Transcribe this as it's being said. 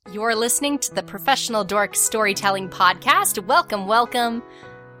You're listening to the Professional Dork Storytelling Podcast. Welcome, welcome.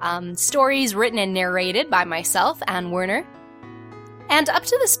 Stories written and narrated by myself, Anne Werner. And up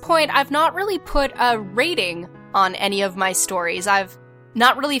to this point, I've not really put a rating on any of my stories. I've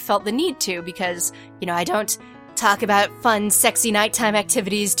not really felt the need to because, I don't talk about fun, sexy nighttime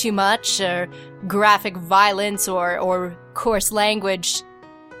activities too much, or graphic violence, or coarse language.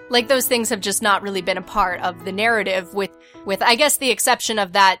 Like, those things have just not really been a part of the narrative, with I guess the exception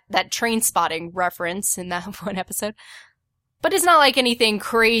of that Trainspotting reference in that one episode. But it's not like anything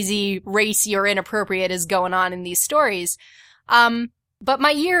crazy, racy, or inappropriate is going on in these stories. But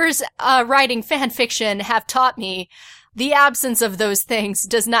my years writing fan fiction have taught me the absence of those things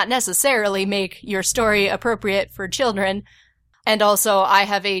does not necessarily make your story appropriate for children. And also, I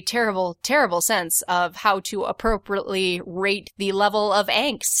have a terrible, terrible sense of how to appropriately rate the level of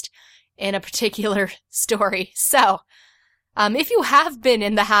angst in a particular story. So, if you have been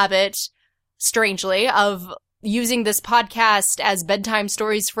in the habit, strangely, of using this podcast as bedtime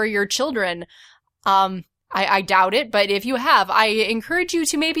stories for your children, I doubt it, but if you have, I encourage you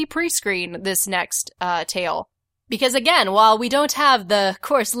to maybe pre-screen this next tale. Because again, while we don't have the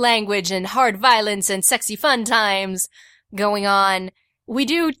coarse language and hard violence and sexy fun times going on, we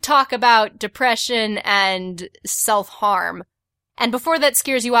do talk about depression and self-harm. And before that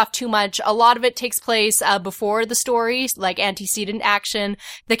scares you off too much, a lot of it takes place before the story, like antecedent action.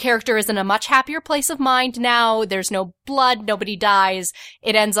 The character is in a much happier place of mind now. There's no blood, nobody dies.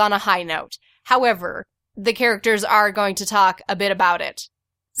 It ends on a high note. However, the characters are going to talk a bit about it.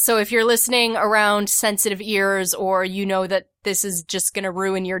 So if you're listening around sensitive ears, or you know that this is just going to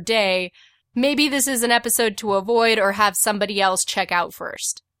ruin your day, maybe this is an episode to avoid or have somebody else check out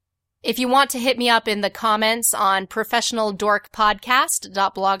first. If you want to hit me up in the comments on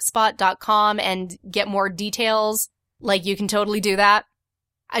professionaldorkpodcast.blogspot.com and get more details, like, you can totally do that.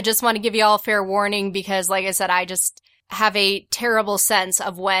 I just want to give you all fair warning because, like I said, I just have a terrible sense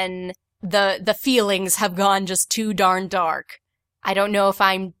of when the feelings have gone just too darn dark. I don't know if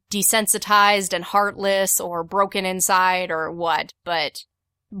I'm desensitized and heartless or broken inside or what, but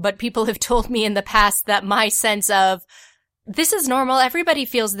people have told me in the past that my sense of, this is normal, everybody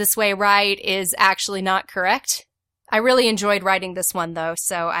feels this way, right, is actually not correct. I really enjoyed writing this one, though,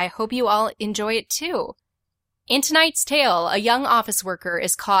 so I hope you all enjoy it, too. In tonight's tale, a young office worker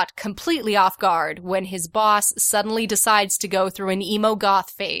is caught completely off guard when his boss suddenly decides to go through an emo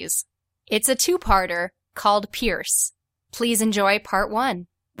goth phase. It's a two-parter called Pierce. Please enjoy part 1.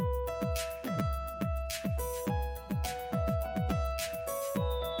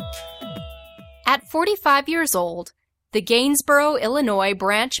 At 45 years old, the Gainesboro, Illinois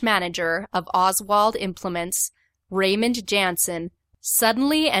branch manager of Oswald Implements, Raymond Jansen,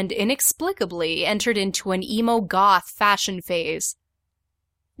 suddenly and inexplicably entered into an emo goth fashion phase.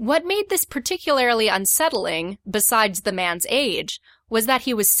 What made this particularly unsettling, besides the man's age, was that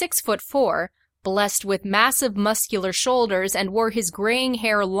he was 6'4", blessed with massive muscular shoulders, and wore his graying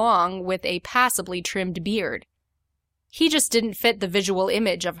hair long with a passably trimmed beard. He just didn't fit the visual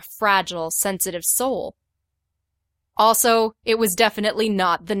image of a fragile, sensitive soul. Also, it was definitely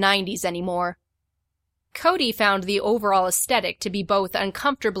not the 90s anymore. Cody found the overall aesthetic to be both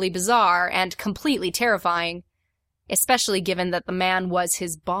uncomfortably bizarre and completely terrifying, especially given that the man was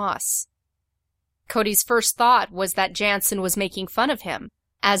his boss. Cody's first thought was that Jansen was making fun of him,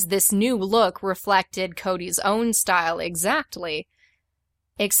 as this new look reflected Cody's own style exactly,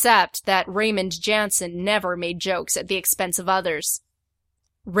 except that Raymond Jansen never made jokes at the expense of others.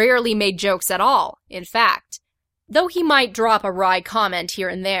 Rarely made jokes at all, in fact, though he might drop a wry comment here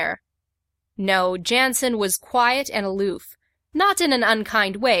and there. No, Jansen was quiet and aloof, not in an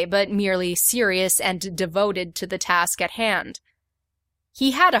unkind way, but merely serious and devoted to the task at hand.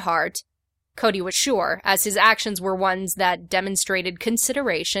 He had a heart, Cody was sure, as his actions were ones that demonstrated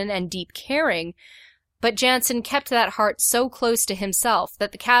consideration and deep caring, but Jansen kept that heart so close to himself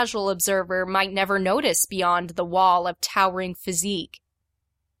that the casual observer might never notice beyond the wall of towering physique.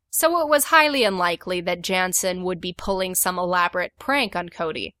 So it was highly unlikely that Jansen would be pulling some elaborate prank on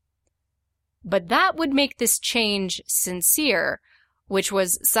Cody. But that would make this change sincere, which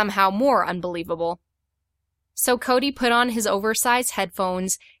was somehow more unbelievable. So Cody put on his oversized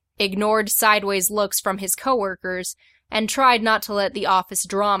headphones, ignored sideways looks from his coworkers, and tried not to let the office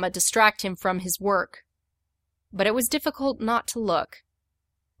drama distract him from his work. But it was difficult not to look.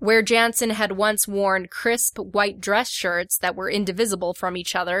 Where Jansen had once worn crisp white dress shirts that were indivisible from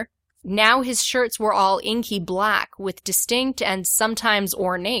each other, now his shirts were all inky black with distinct and sometimes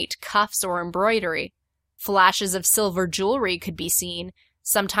ornate cuffs or embroidery. Flashes of silver jewelry could be seen.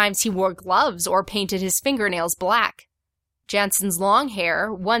 Sometimes he wore gloves or painted his fingernails black. Jansen's long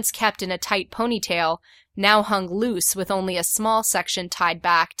hair, once kept in a tight ponytail, now hung loose with only a small section tied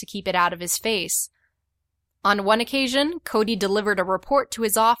back to keep it out of his face. On one occasion, Cody delivered a report to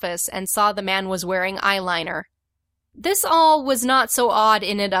his office and saw the man was wearing eyeliner. This all was not so odd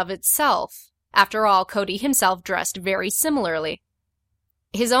in and of itself. After all, Cody himself dressed very similarly.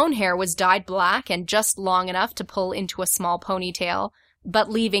 His own hair was dyed black and just long enough to pull into a small ponytail, but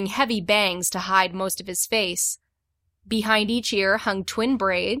leaving heavy bangs to hide most of his face. Behind each ear hung twin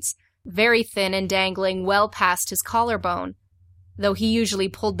braids, very thin and dangling well past his collarbone, though he usually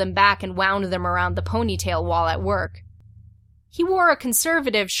pulled them back and wound them around the ponytail while at work. He wore a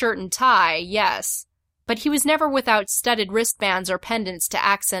conservative shirt and tie, yes, but he was never without studded wristbands or pendants to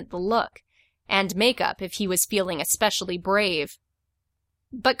accent the look, and makeup if he was feeling especially brave.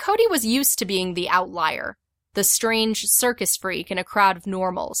 But Cody was used to being the outlier, the strange circus freak in a crowd of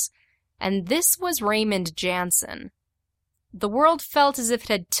normals, and this was Raymond Jansen. The world felt as if it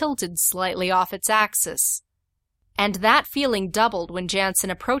had tilted slightly off its axis. And that feeling doubled when Jansen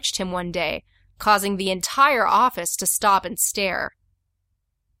approached him one day, causing the entire office to stop and stare.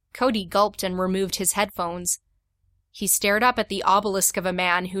 Cody gulped and removed his headphones. He stared up at the obelisk of a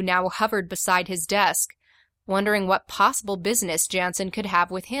man who now hovered beside his desk, wondering what possible business Jansen could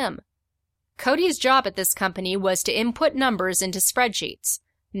have with him. Cody's job at this company was to input numbers into spreadsheets.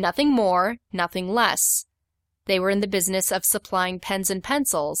 Nothing more, nothing less. They were in the business of supplying pens and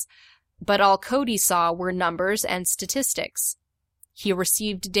pencils, but all Cody saw were numbers and statistics. He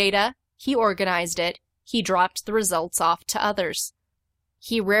received data, he organized it, he dropped the results off to others.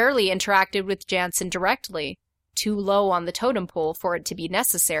 He rarely interacted with Jansen directly, too low on the totem pole for it to be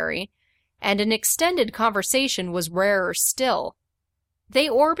necessary, and an extended conversation was rarer still. They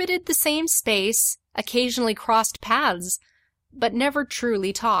orbited the same space, occasionally crossed paths, but never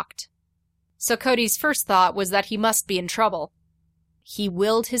truly talked. So Cody's first thought was that he must be in trouble. He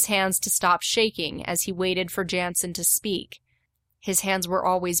willed his hands to stop shaking as he waited for Jansen to speak. His hands were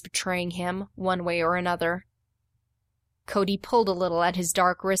always betraying him, one way or another. Cody pulled a little at his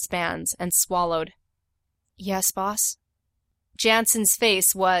dark wristbands and swallowed. "Yes, boss?" Jansen's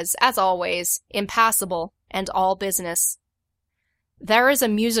face was, as always, impassible and all business. "There is a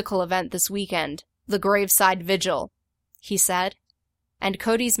musical event this weekend, the Graveside Vigil," he said, and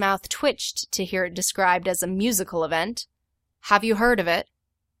Cody's mouth twitched to hear it described as a musical event. "Have you heard of it?"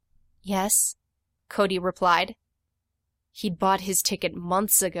 "Yes," Cody replied. He'd bought his ticket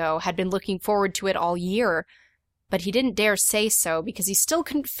months ago, had been looking forward to it all year, but he didn't dare say so because he still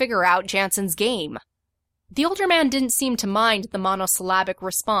couldn't figure out Jansen's game. The older man didn't seem to mind the monosyllabic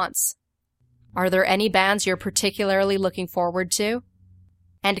response. "Are there any bands you're particularly looking forward to?"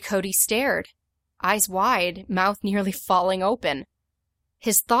 And Cody stared, eyes wide, mouth nearly falling open.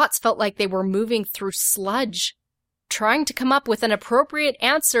 His thoughts felt like they were moving through sludge, trying to come up with an appropriate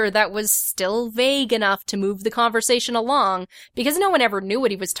answer that was still vague enough to move the conversation along, because no one ever knew what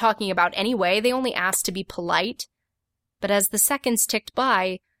he was talking about anyway, they only asked to be polite. But as the seconds ticked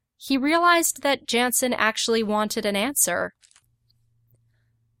by, he realized that Jansen actually wanted an answer.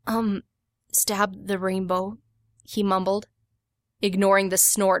 Stab the Rainbow," he mumbled, ignoring the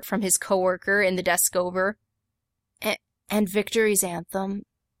snort from his coworker in the desk over. And Victory's Anthem.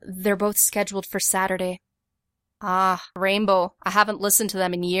 They're both scheduled for Saturday." "Ah, Rainbow. I haven't listened to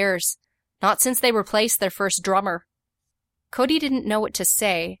them in years. Not since they replaced their first drummer." Cody didn't know what to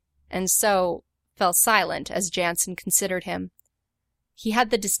say, and so fell silent as Jansen considered him. He had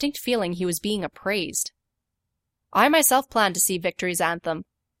the distinct feeling he was being appraised. "I myself plan to see Victory's Anthem.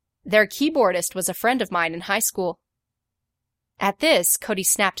 Their keyboardist was a friend of mine in high school." At this, Cody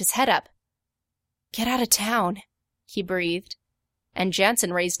snapped his head up. "Get out of town," he breathed, and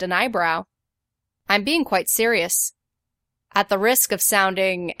Jansen raised an eyebrow. "I'm being quite serious. At the risk of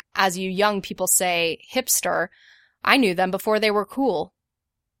sounding, as you young people say, hipster, I knew them before they were cool."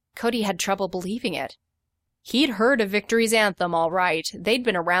 Cody had trouble believing it. He'd heard of Victory's Anthem, all right. They'd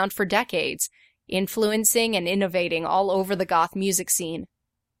been around for decades, influencing and innovating all over the goth music scene.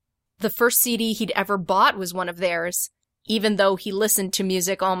 The first CD he'd ever bought was one of theirs, even though he listened to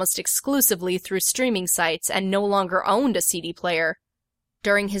music almost exclusively through streaming sites and no longer owned a CD player.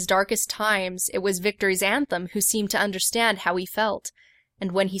 During his darkest times, it was Victory's Anthem who seemed to understand how he felt,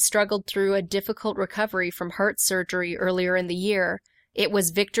 and when he struggled through a difficult recovery from heart surgery earlier in the year, it was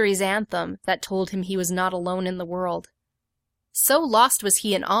Victory's Anthem that told him he was not alone in the world. So lost was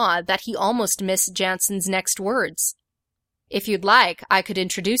he in awe that he almost missed Jansen's next words. "If you'd like, I could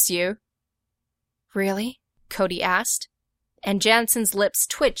introduce you." "Really?" Cody asked, and Jansen's lips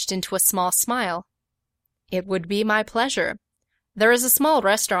twitched into a small smile. "It would be my pleasure. There is a small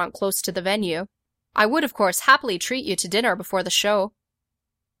restaurant close to the venue. I would, of course, happily treat you to dinner before the show."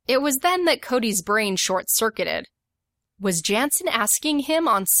 It was then that Cody's brain short-circuited. Was Jansen asking him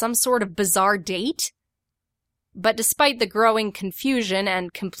on some sort of bizarre date? But despite the growing confusion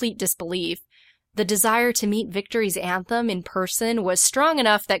and complete disbelief, the desire to meet Victory's anthem in person was strong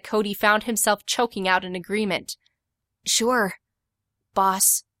enough that Cody found himself choking out an agreement. "Sure,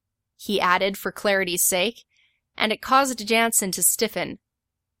 boss," he added for clarity's sake, and it caused Jansen to stiffen.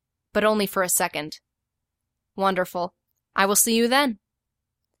 But only for a second. "Wonderful. I will see you then."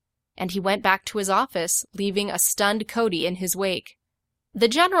 And he went back to his office, leaving a stunned Cody in his wake. The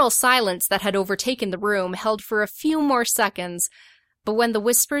general silence that had overtaken the room held for a few more seconds, but when the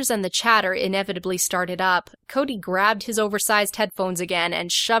whispers and the chatter inevitably started up, Cody grabbed his oversized headphones again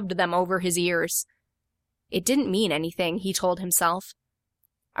and shoved them over his ears. It didn't mean anything, he told himself.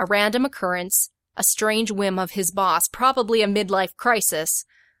 A random occurrence, a strange whim of his boss, probably a midlife crisis.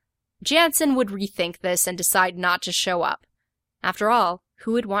 Jansen would rethink this and decide not to show up. After all,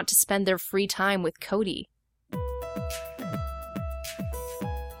 who would want to spend their free time with Cody?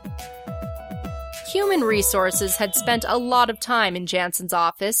 Human Resources had spent a lot of time in Jansen's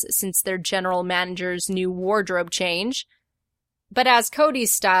office since their general manager's new wardrobe change. But as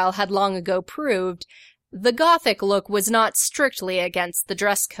Cody's style had long ago proved, the Gothic look was not strictly against the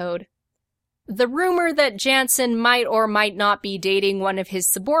dress code. The rumor that Jansen might or might not be dating one of his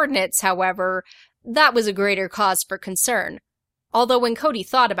subordinates, however, that was a greater cause for concern. Although when Cody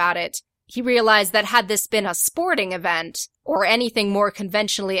thought about it, he realized that had this been a sporting event, or anything more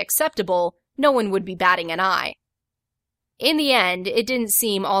conventionally acceptable, no one would be batting an eye. In the end, it didn't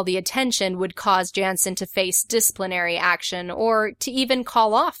seem all the attention would cause Jansen to face disciplinary action, or to even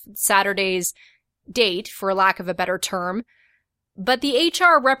call off Saturday's date, for lack of a better term. But the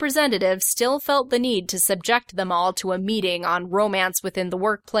HR representative still felt the need to subject them all to a meeting on romance within the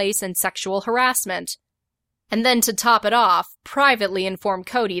workplace and sexual harassment. And then to top it off, privately inform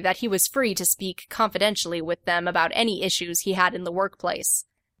Cody that he was free to speak confidentially with them about any issues he had in the workplace.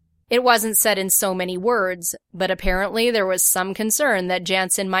 It wasn't said in so many words, but apparently there was some concern that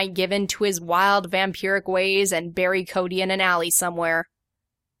Jansen might give in to his wild vampiric ways and bury Cody in an alley somewhere.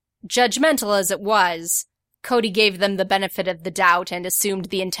 Judgmental as it was, Cody gave them the benefit of the doubt and assumed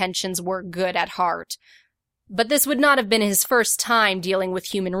the intentions were good at heart. But this would not have been his first time dealing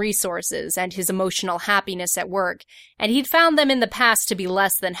with Human Resources and his emotional happiness at work, and he'd found them in the past to be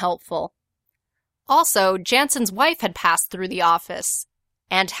less than helpful. Also, Jansen's wife had passed through the office,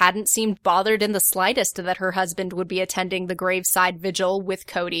 and hadn't seemed bothered in the slightest that her husband would be attending the graveside vigil with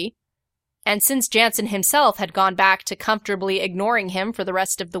Cody. And since Jansen himself had gone back to comfortably ignoring him for the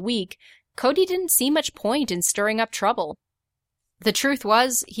rest of the week, Cody didn't see much point in stirring up trouble. The truth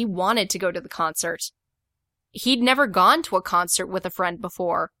was, he wanted to go to the concert. He'd never gone to a concert with a friend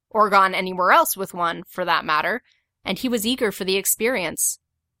before, or gone anywhere else with one, for that matter, and he was eager for the experience.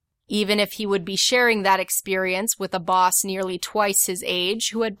 Even if he would be sharing that experience with a boss nearly twice his age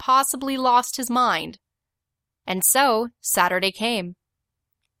who had possibly lost his mind. And so, Saturday came.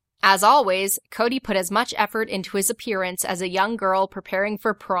 As always, Cody put as much effort into his appearance as a young girl preparing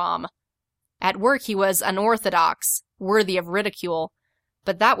for prom. At work he was unorthodox, worthy of ridicule,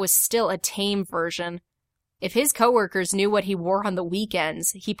 but that was still a tame version. If his coworkers knew what he wore on the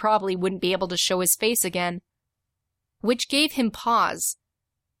weekends, he probably wouldn't be able to show his face again. Which gave him pause.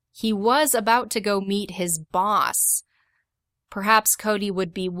 He was about to go meet his boss. Perhaps Cody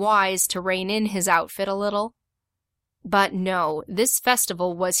would be wise to rein in his outfit a little. But no, this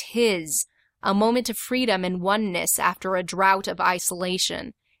festival was his, a moment of freedom and oneness after a drought of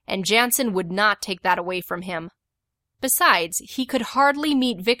isolation, and Jansen would not take that away from him. Besides, he could hardly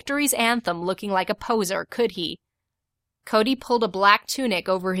meet Victory's anthem looking like a poser, could he? Cody pulled a black tunic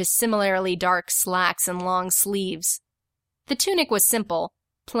over his similarly dark slacks and long sleeves. The tunic was simple,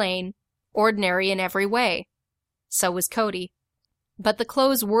 plain, ordinary in every way. So was Cody. But the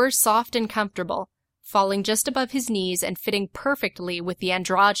clothes were soft and comfortable, falling just above his knees and fitting perfectly with the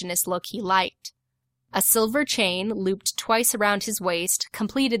androgynous look he liked. A silver chain, looped twice around his waist,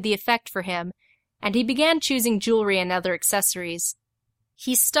 completed the effect for him, and he began choosing jewelry and other accessories.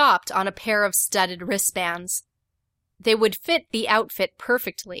 He stopped on a pair of studded wristbands. They would fit the outfit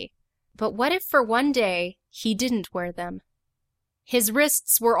perfectly, but what if for one day he didn't wear them? His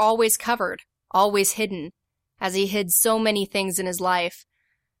wrists were always covered, always hidden, as he hid so many things in his life.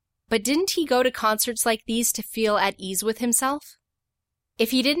 But didn't he go to concerts like these to feel at ease with himself?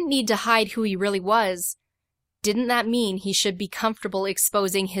 If he didn't need to hide who he really was, didn't that mean he should be comfortable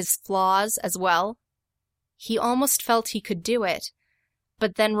exposing his flaws as well? He almost felt he could do it,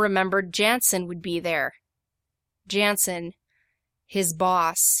 but then remembered Jansen would be there. Jansen, his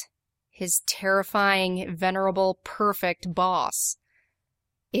boss, his terrifying, venerable, perfect boss.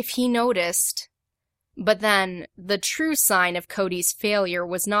 If he noticed... But then, the true sign of Cody's failure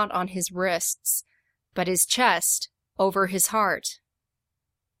was not on his wrists, but his chest, over his heart.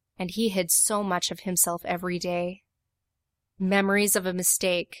 And he hid so much of himself every day. Memories of a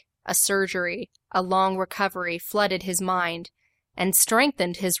mistake, a surgery, a long recovery flooded his mind and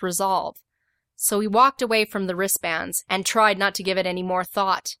strengthened his resolve. So he walked away from the wristbands and tried not to give it any more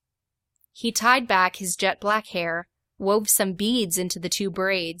thought. He tied back his jet black hair, wove some beads into the 2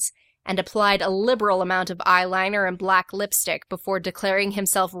 braids, and applied a liberal amount of eyeliner and black lipstick before declaring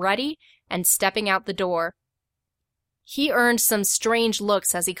himself ready and stepping out the door. He earned some strange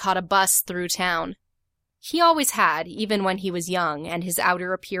looks as he caught a bus through town. He always had, even when he was young, and his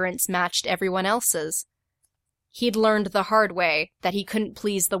outer appearance matched everyone else's. He'd learned the hard way that he couldn't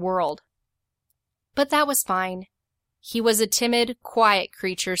please the world. But that was fine. He was a timid, quiet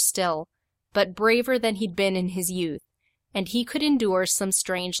creature still, but braver than he'd been in his youth, and he could endure some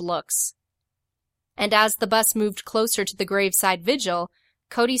strange looks. And as the bus moved closer to the graveside vigil,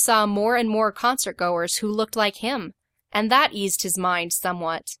 Cody saw more and more concert-goers who looked like him, and that eased his mind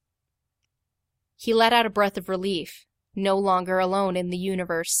somewhat. He let out a breath of relief, no longer alone in the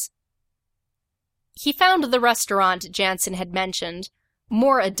universe. He found the restaurant Jansen had mentioned,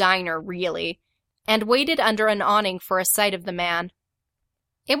 more a diner, really, and waited under an awning for a sight of the man.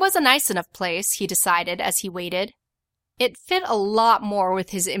 It was a nice enough place, he decided as he waited. It fit a lot more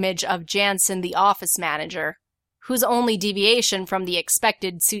with his image of Jansen the office manager, whose only deviation from the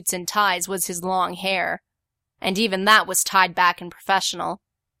expected suits and ties was his long hair, and even that was tied back and professional.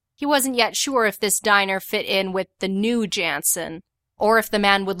 He wasn't yet sure if this diner fit in with the new Jansen, or if the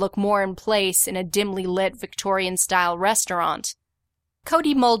man would look more in place in a dimly lit Victorian-style restaurant.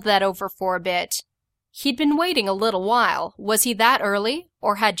 Cody mulled that over for a bit. He'd been waiting a little while. Was he that early,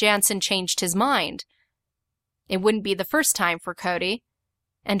 or had Jansen changed his mind? It wouldn't be the first time for Cody.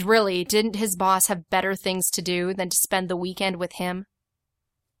 And really, didn't his boss have better things to do than to spend the weekend with him?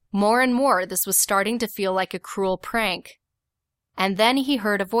 More and more, this was starting to feel like a cruel prank. And then he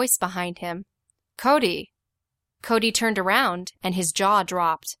heard a voice behind him. Cody! Cody turned around, and his jaw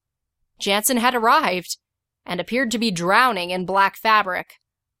dropped. Jansen had arrived, and appeared to be drowning in black fabric.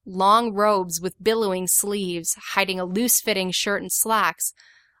 Long robes with billowing sleeves, hiding a loose-fitting shirt and slacks,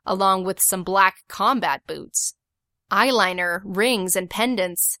 along with some black combat boots. Eyeliner, rings, and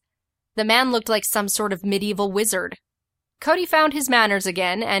pendants. The man looked like some sort of medieval wizard. Cody found his manners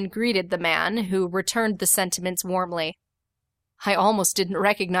again and greeted the man, who returned the sentiments warmly. I almost didn't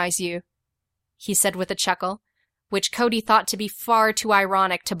recognize you, he said with a chuckle, which Cody thought to be far too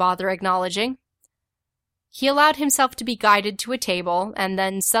ironic to bother acknowledging. He allowed himself to be guided to a table and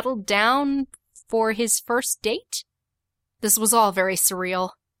then settled down for his first date? This was all very surreal.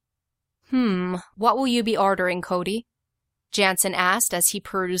 What will you be ordering, Cody? Jansen asked as he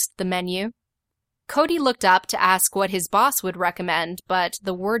perused the menu. Cody looked up to ask what his boss would recommend, but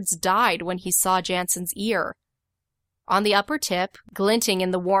the words died when he saw Jansen's ear. On the upper tip, glinting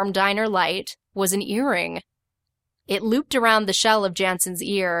in the warm diner light, was an earring. It looped around the shell of Jansen's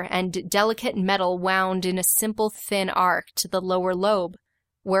ear, and delicate metal wound in a simple thin arc to the lower lobe,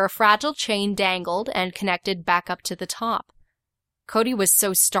 where a fragile chain dangled and connected back up to the top. Cody was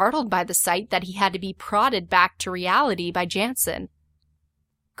so startled by the sight that he had to be prodded back to reality by Jansen.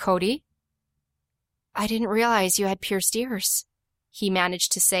 Cody? I didn't realize you had pierced ears, he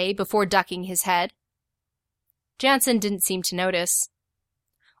managed to say before ducking his head. Jansen didn't seem to notice.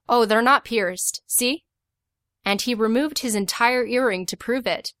 Oh, they're not pierced, see? And he removed his entire earring to prove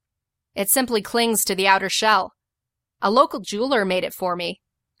it. It simply clings to the outer shell. A local jeweler made it for me,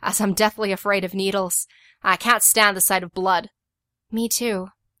 as I'm deathly afraid of needles. I can't stand the sight of blood. Me too.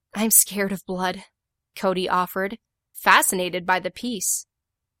 I'm scared of blood, Cody offered, fascinated by the piece.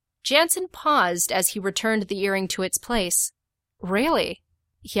 Jansen paused as he returned the earring to its place. Really?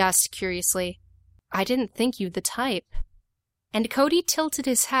 He asked curiously. I didn't think you the type. And Cody tilted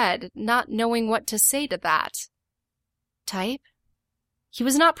his head, not knowing what to say to that. Type? He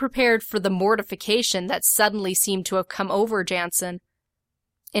was not prepared for the mortification that suddenly seemed to have come over Jansen.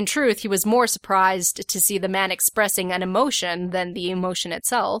 In truth, he was more surprised to see the man expressing an emotion than the emotion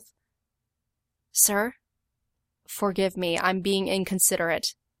itself. Sir? Forgive me, I'm being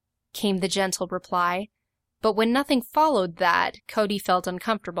inconsiderate, came the gentle reply, but when nothing followed that, Cody felt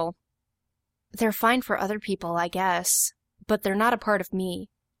uncomfortable. They're fine for other people, I guess, but they're not a part of me,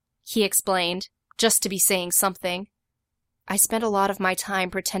 he explained, just to be saying something. I spent a lot of my time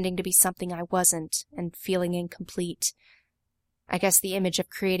pretending to be something I wasn't, and feeling incomplete. I guess the image of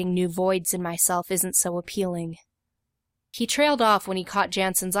creating new voids in myself isn't so appealing. He trailed off when he caught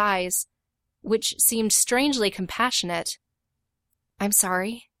Jansen's eyes, which seemed strangely compassionate. "I'm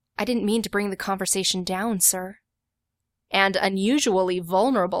sorry. I didn't mean to bring the conversation down, sir." And unusually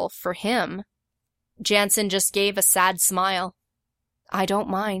vulnerable for him. Jansen just gave a sad smile. "I don't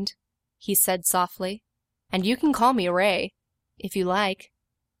mind," he said softly. "And you can call me Ray, if you like."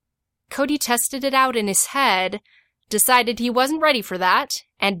 Cody tested it out in his head, decided he wasn't ready for that,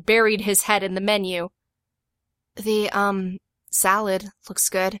 and buried his head in the menu. "The, salad looks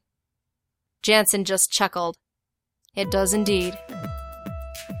good." Jansen just chuckled. "It does indeed."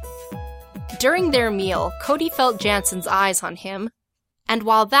 During their meal, Cody felt Jansen's eyes on him, and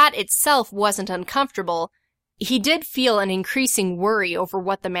while that itself wasn't uncomfortable, he did feel an increasing worry over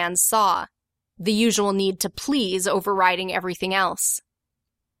what the man saw, the usual need to please overriding everything else.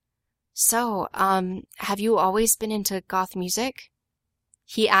 "So, have you always been into goth music?"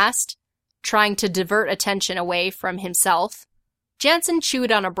 he asked, trying to divert attention away from himself. Jansen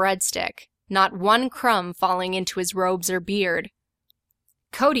chewed on a breadstick, not one crumb falling into his robes or beard.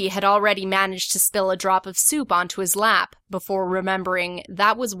 Cody had already managed to spill a drop of soup onto his lap before remembering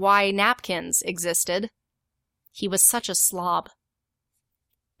that was why napkins existed. He was such a slob.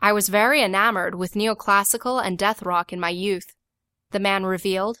 "I was very enamored with neoclassical and death rock in my youth," the man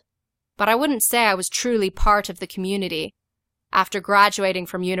revealed, "but I wouldn't say I was truly part of the community. After graduating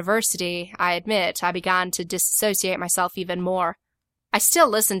from university, I admit I began to disassociate myself even more. I still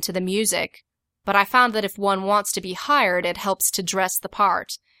listened to the music, but I found that if one wants to be hired, it helps to dress the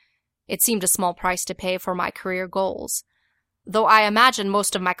part. It seemed a small price to pay for my career goals, though I imagine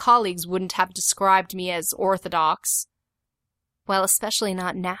most of my colleagues wouldn't have described me as orthodox." "Well, especially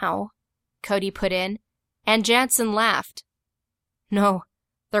not now," Cody put in, and Jansen laughed. "No,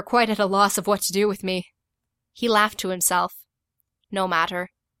 they're quite at a loss of what to do with me." He laughed to himself. "No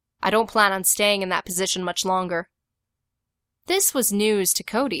matter. I don't plan on staying in that position much longer." This was news to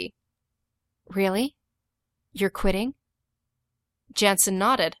Cody. "Really? You're quitting?" Jansen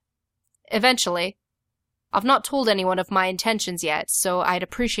nodded. "Eventually. I've not told anyone of my intentions yet, so I'd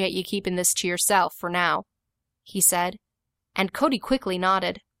appreciate you keeping this to yourself for now," he said, and Cody quickly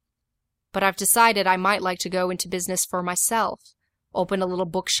nodded. "But I've decided I might like to go into business for myself, open a little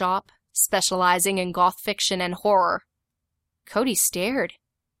bookshop, specializing in goth fiction and horror." Cody stared.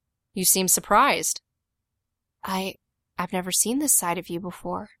 "You seem surprised." I've never seen this side of you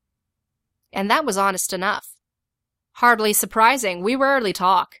before." And that was honest enough. "Hardly surprising. We rarely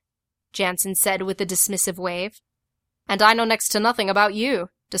talk," Jansen said with a dismissive wave. "And I know next to nothing about you,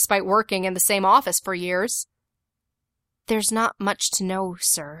 despite working in the same office for years." "There's not much to know,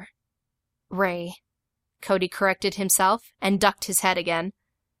 sir." "Ray," Cody corrected himself and ducked his head again.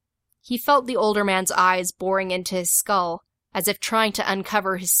 He felt the older man's eyes boring into his skull, as if trying to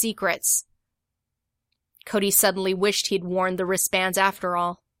uncover his secrets. Cody suddenly wished he'd worn the wristbands after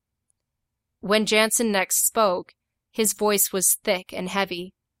all. When Jansen next spoke, his voice was thick and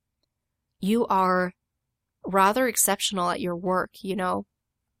heavy. "You are rather exceptional at your work, you know."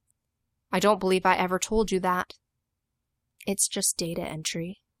 "I don't believe I ever told you that." "It's just data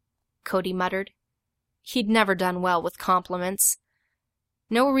entry," Cody muttered. He'd never done well with compliments.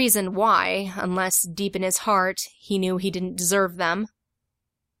 No reason why, unless deep in his heart he knew he didn't deserve them.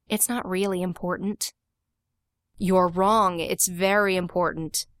 "It's not really important." "You're wrong. It's very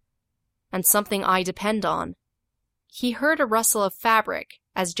important. And something I depend on." He heard a rustle of fabric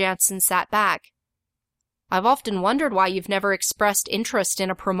as Jansen sat back. "I've often wondered why you've never expressed interest in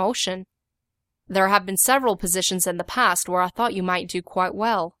a promotion. There have been several positions in the past where I thought you might do quite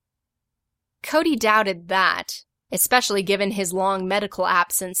well." Cody doubted that, especially given his long medical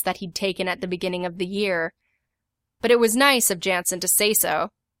absence that he'd taken at the beginning of the year. But it was nice of Jansen to say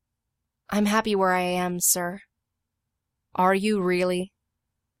so. "I'm happy where I am, sir." "Are you really?"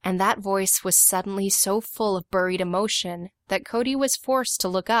 And that voice was suddenly so full of buried emotion that Cody was forced to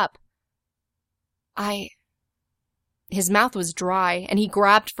look up. His mouth was dry, and he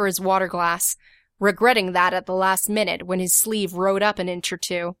grabbed for his water glass, regretting that at the last minute when his sleeve rode up an inch or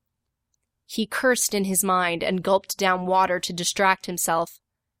two. He cursed in his mind and gulped down water to distract himself.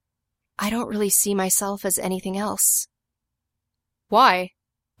 "I don't really see myself as anything else." "Why?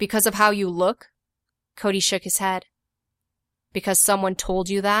 Because of how you look?" Cody shook his head. "Because someone told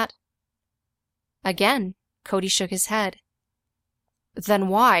you that?" Again, Cody shook his head. "Then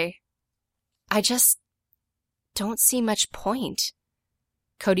why?" "I just don't see much point,"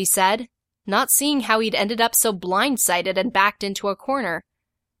 Cody said, not seeing how he'd ended up so blindsided and backed into a corner.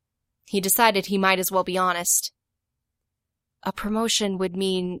 He decided he might as well be honest. "A promotion would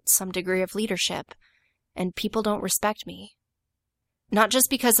mean some degree of leadership, and people don't respect me. Not just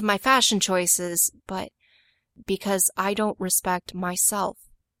because of my fashion choices, but because I don't respect myself."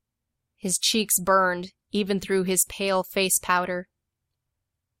 His cheeks burned, even through his pale face powder.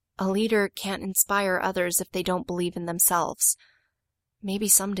 A leader can't inspire others if they don't believe in themselves. Maybe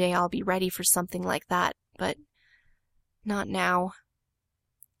someday I'll be ready for something like that, but not now.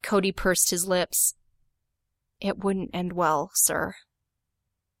 Cody pursed his lips. It wouldn't end well, sir.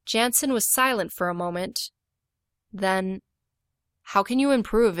 Jansen was silent for a moment. Then, how can you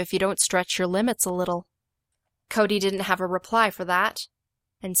improve if you don't stretch your limits a little? Cody didn't have a reply for that,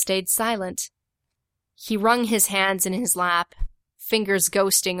 and stayed silent. He wrung his hands in his lap, fingers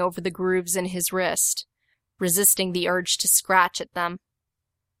ghosting over the grooves in his wrist, resisting the urge to scratch at them.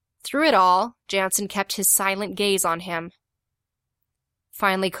 Through it all, Jansen kept his silent gaze on him.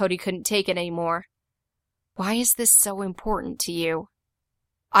 Finally, Cody couldn't take it anymore. Why is this so important to you?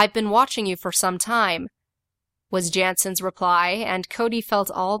 I've been watching you for some time, was Jansen's reply, and Cody felt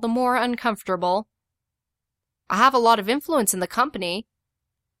all the more uncomfortable. I have a lot of influence in the company.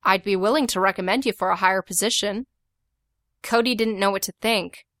 I'd be willing to recommend you for a higher position. Cody didn't know what to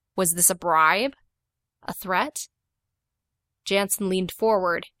think. Was this a bribe? A threat? Jansen leaned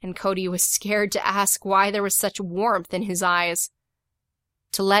forward, and Cody was scared to ask why there was such warmth in his eyes.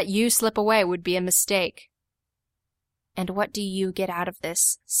 To let you slip away would be a mistake. And what do you get out of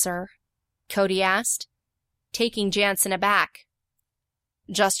this, sir? Cody asked, taking Jansen aback.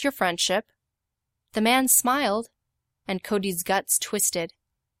 Just your friendship. The man smiled, and Cody's guts twisted.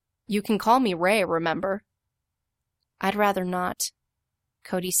 You can call me Ray, remember? I'd rather not,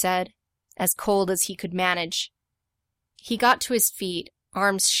 Cody said, as cold as he could manage. He got to his feet,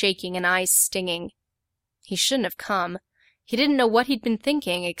 arms shaking and eyes stinging. He shouldn't have come. He didn't know what he'd been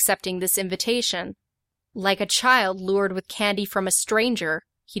thinking, accepting this invitation. Like a child lured with candy from a stranger,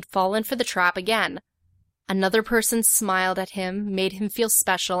 he'd fallen for the trap again. Another person smiled at him, made him feel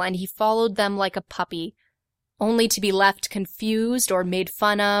special, and he followed them like a puppy, only to be left confused or made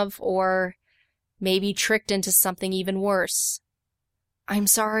fun of, or maybe tricked into something even worse. I'm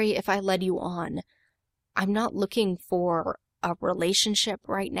sorry if I led you on. I'm not looking for a relationship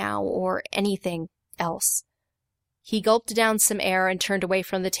right now or anything else. He gulped down some air and turned away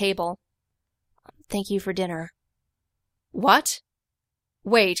from the table. Thank you for dinner. What?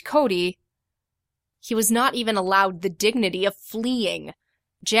 Wait, Cody. He was not even allowed the dignity of fleeing.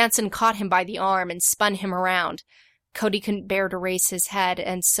 Jansen caught him by the arm and spun him around. Cody couldn't bear to raise his head,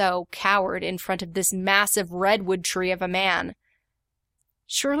 and so cowered in front of this massive redwood tree of a man.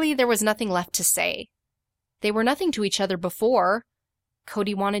 Surely there was nothing left to say. They were nothing to each other before.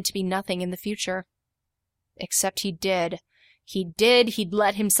 Cody wanted to be nothing in the future. Except he did. He'd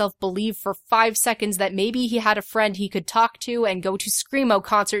let himself believe for 5 seconds that maybe he had a friend he could talk to and go to Screamo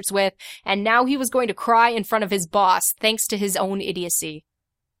concerts with, and now he was going to cry in front of his boss, thanks to his own idiocy.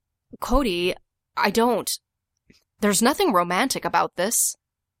 Cody, there's nothing romantic about this.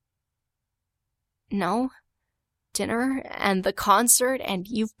 No? Dinner and the concert, and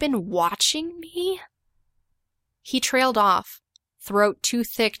you've been watching me? He trailed off, throat too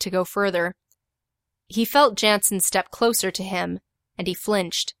thick to go further. He felt Jansen step closer to him, and he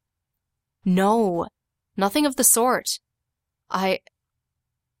flinched. No, nothing of the sort. I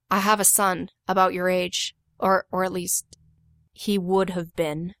have a son about your age, or at least he would have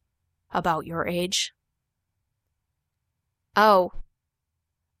been about your age. Oh.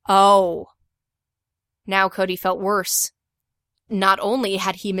 Now Cody felt worse. Not only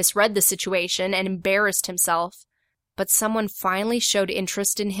had he misread the situation and embarrassed himself, but someone finally showed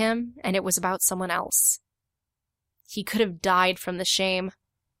interest in him, and it was about someone else. He could have died from the shame.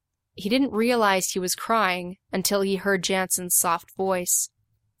 He didn't realize he was crying until he heard Jansen's soft voice.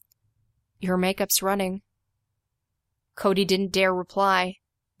 Your makeup's running. Cody didn't dare reply,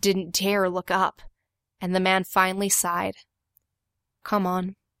 didn't dare look up, and the man finally sighed. Come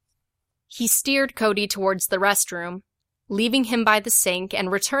on. He steered Cody towards the restroom, leaving him by the sink and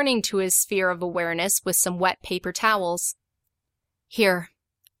returning to his sphere of awareness with some wet paper towels. Here,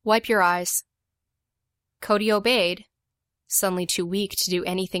 wipe your eyes. Cody obeyed, suddenly too weak to do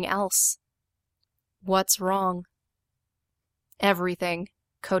anything else. What's wrong? Everything,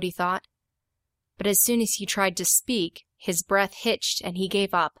 Cody thought. But as soon as he tried to speak, his breath hitched and he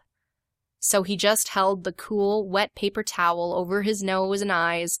gave up. So he just held the cool, wet paper towel over his nose and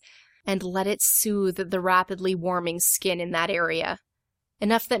eyes and let it soothe the rapidly warming skin in that area,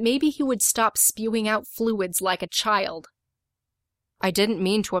 enough that maybe he would stop spewing out fluids like a child. I didn't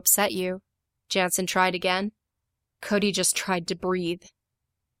mean to upset you, Jansen tried again. Cody just tried to breathe.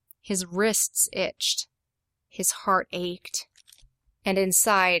 His wrists itched. His heart ached. And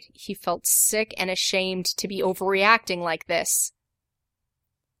inside, he felt sick and ashamed to be overreacting like this.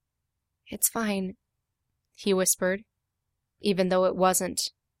 It's fine, he whispered, even though it wasn't.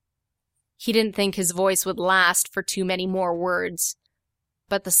 He didn't think his voice would last for too many more words,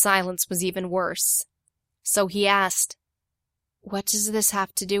 but the silence was even worse. So he asked, "What does this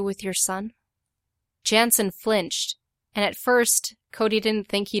have to do with your son?" Jansen flinched, and at first, Cody didn't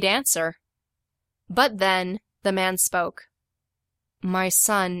think he'd answer. But then, the man spoke. "My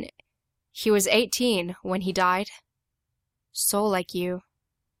son, he was 18 when he died. So like you.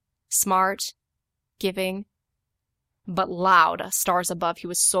 Smart, giving, but loud. Stars above, he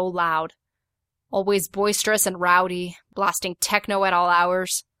was so loud. Always boisterous and rowdy, blasting techno at all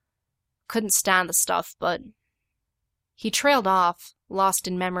hours. Couldn't stand the stuff, but..." He trailed off, lost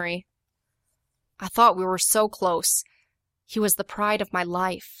in memory. "I thought we were so close. He was the pride of my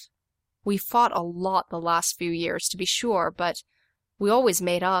life. We fought a lot the last few years, to be sure, but we always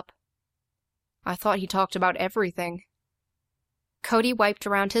made up. I thought he talked about everything." Cody wiped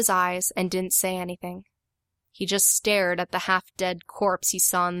around his eyes and didn't say anything. He just stared at the half-dead corpse he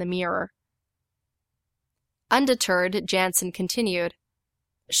saw in the mirror. Undeterred, Jansen continued.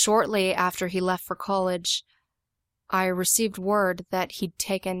 "Shortly after he left for college, I received word that he'd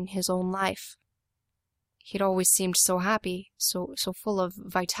taken his own life. He'd always seemed so happy, so full of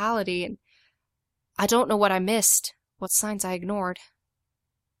vitality, and I don't know what I missed, what signs I ignored."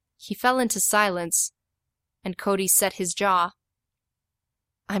 He fell into silence, and Cody set his jaw.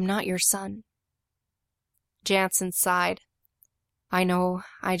 "I'm not your son." Jansen sighed. "I know,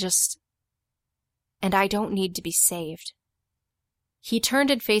 and I don't need to be saved." He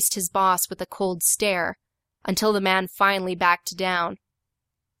turned and faced his boss with a cold stare, until the man finally backed down.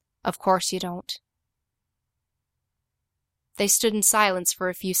 "Of course you don't." They stood in silence for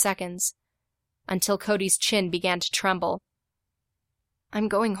a few seconds, until Cody's chin began to tremble. "I'm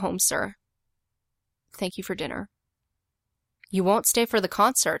going home, sir. Thank you for dinner." "You won't stay for the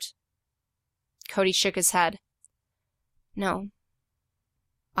concert?" Cody shook his head. "No."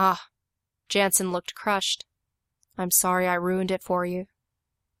 "Ah." Jansen looked crushed. "I'm sorry I ruined it for you."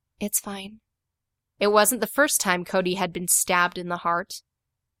 "It's fine." It wasn't the first time Cody had been stabbed in the heart.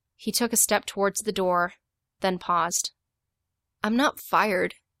 He took a step towards the door, then paused. "I'm not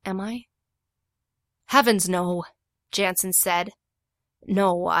fired, am I?" "Heavens, no," Jansen said.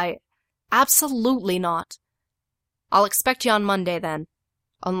 "No, absolutely not. I'll expect you on Monday, then.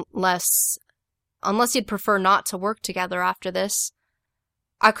 Unless you'd prefer not to work together after this.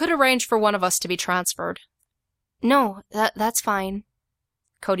 I could arrange for one of us to be transferred." "No, that's fine,"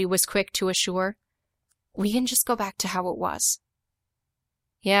 Cody was quick to assure. "We can just go back to how it was."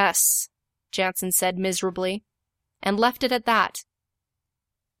 "Yes," Jansen said miserably, and left it at that.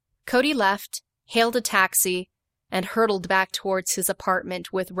 Cody left, hailed a taxi, and hurtled back towards his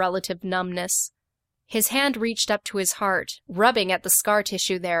apartment with relative numbness. His hand reached up to his heart, rubbing at the scar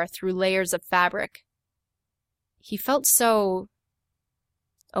tissue there through layers of fabric. He felt so...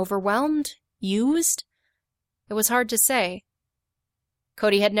 overwhelmed? Used? It was hard to say.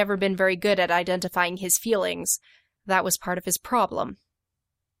 Cody had never been very good at identifying his feelings. That was part of his problem.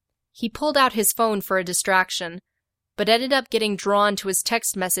 He pulled out his phone for a distraction, but ended up getting drawn to his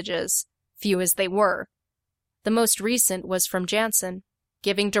text messages, few as they were. The most recent was from Jansen,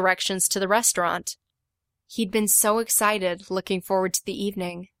 giving directions to the restaurant. He'd been so excited, looking forward to the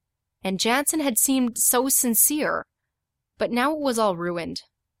evening, and Jansen had seemed so sincere. But now it was all ruined.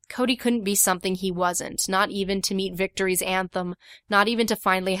 Cody couldn't be something he wasn't, not even to meet Victory's anthem, not even to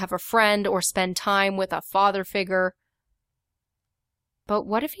finally have a friend or spend time with a father figure. But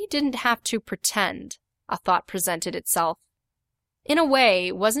what if he didn't have to pretend? A thought presented itself. In a way,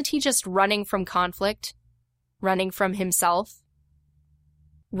 wasn't he just running from conflict? Running from himself?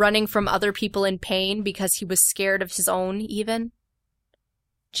 Running from other people in pain because he was scared of his own, even?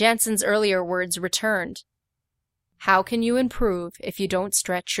 Jansen's earlier words returned. How can you improve if you don't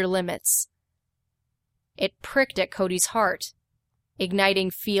stretch your limits? It pricked at Cody's heart, igniting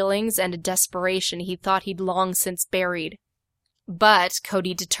feelings and a desperation he thought he'd long since buried. But,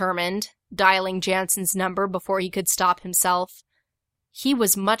 Cody determined, dialing Jansen's number before he could stop himself, he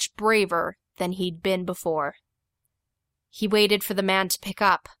was much braver than he'd been before. He waited for the man to pick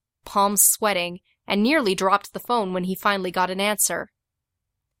up, palms sweating, and nearly dropped the phone when he finally got an answer.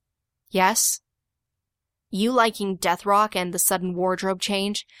 "Yes?" "You liking death rock and the sudden wardrobe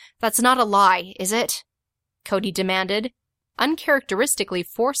change? That's not a lie, is it?" Cody demanded, uncharacteristically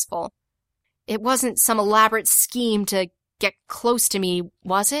forceful. "It wasn't some elaborate scheme to get close to me,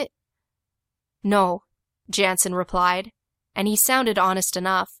 was it?" "No," Jansen replied, and he sounded honest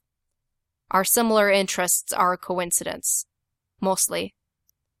enough. "Our similar interests are a coincidence. Mostly."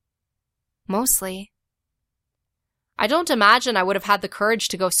 "Mostly?" "I don't imagine I would have had the courage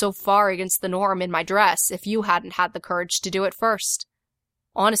to go so far against the norm in my dress if you hadn't had the courage to do it first."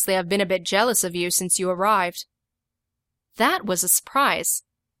 Honestly, I've been a bit jealous of you since you arrived." That was a surprise,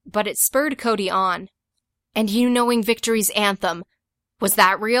 but it spurred Cody on. "And you knowing Victory's anthem, was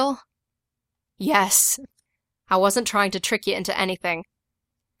that real?" "Yes. I wasn't trying to trick you into anything."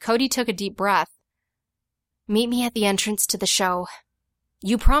 Cody took a deep breath. "Meet me at the entrance to the show.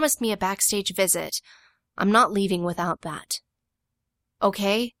 You promised me a backstage visit. I'm not leaving without that.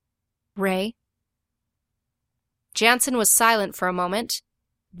 Okay, Ray?" Jansen was silent for a moment,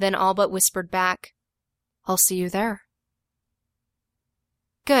 then all but whispered back, "I'll see you there."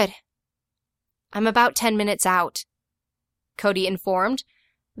 "Good. I'm about 10 minutes out," Cody informed,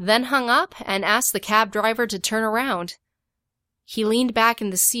 then hung up and asked the cab driver to turn around. He leaned back in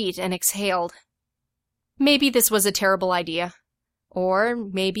the seat and exhaled. Maybe this was a terrible idea, or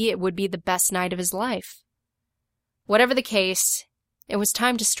maybe it would be the best night of his life. Whatever the case, it was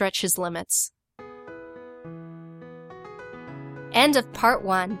time to stretch his limits. End of Part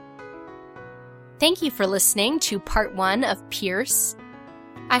 1. Thank you for listening to Part 1 of Pierce.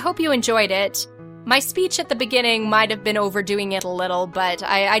 I hope you enjoyed it. My speech at the beginning might have been overdoing it a little, but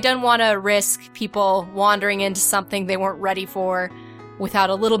I don't want to risk people wandering into something they weren't ready for without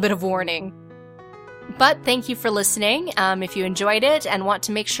a little bit of warning. But thank you for listening. If you enjoyed it and want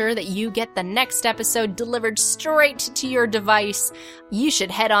to make sure that you get the next episode delivered straight to your device, you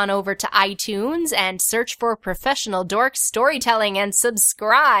should head on over to iTunes and search for Professional Dork Storytelling and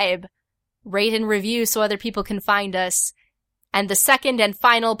subscribe. Rate and review so other people can find us. And the second and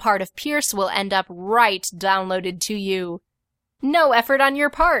final part of Pierce will end up right downloaded to you. No effort on your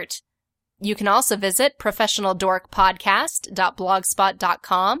part. You can also visit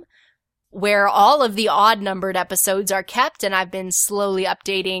professionaldorkpodcast.blogspot.com, where all of the odd-numbered episodes are kept, and I've been slowly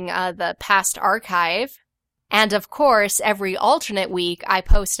updating the past archive. And of course, every alternate week, I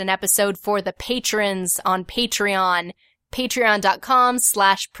post an episode for the patrons on Patreon,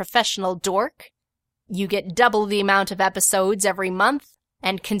 patreon.com/professionaldork. You get double the amount of episodes every month,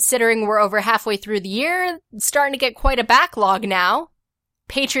 and considering we're over halfway through the year, it's starting to get quite a backlog now.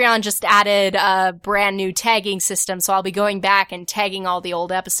 Patreon just added a brand new tagging system, so I'll be going back and tagging all the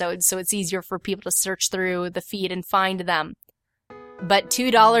old episodes so it's easier for people to search through the feed and find them. But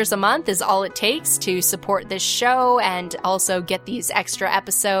 $2 a month is all it takes to support this show and also get these extra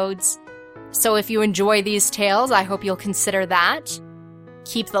episodes. So if you enjoy these tales, I hope you'll consider that.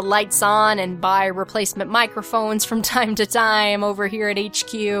 Keep the lights on and buy replacement microphones from time to time over here at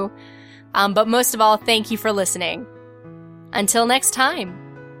HQ. But most of all, thank you for listening. Until next time.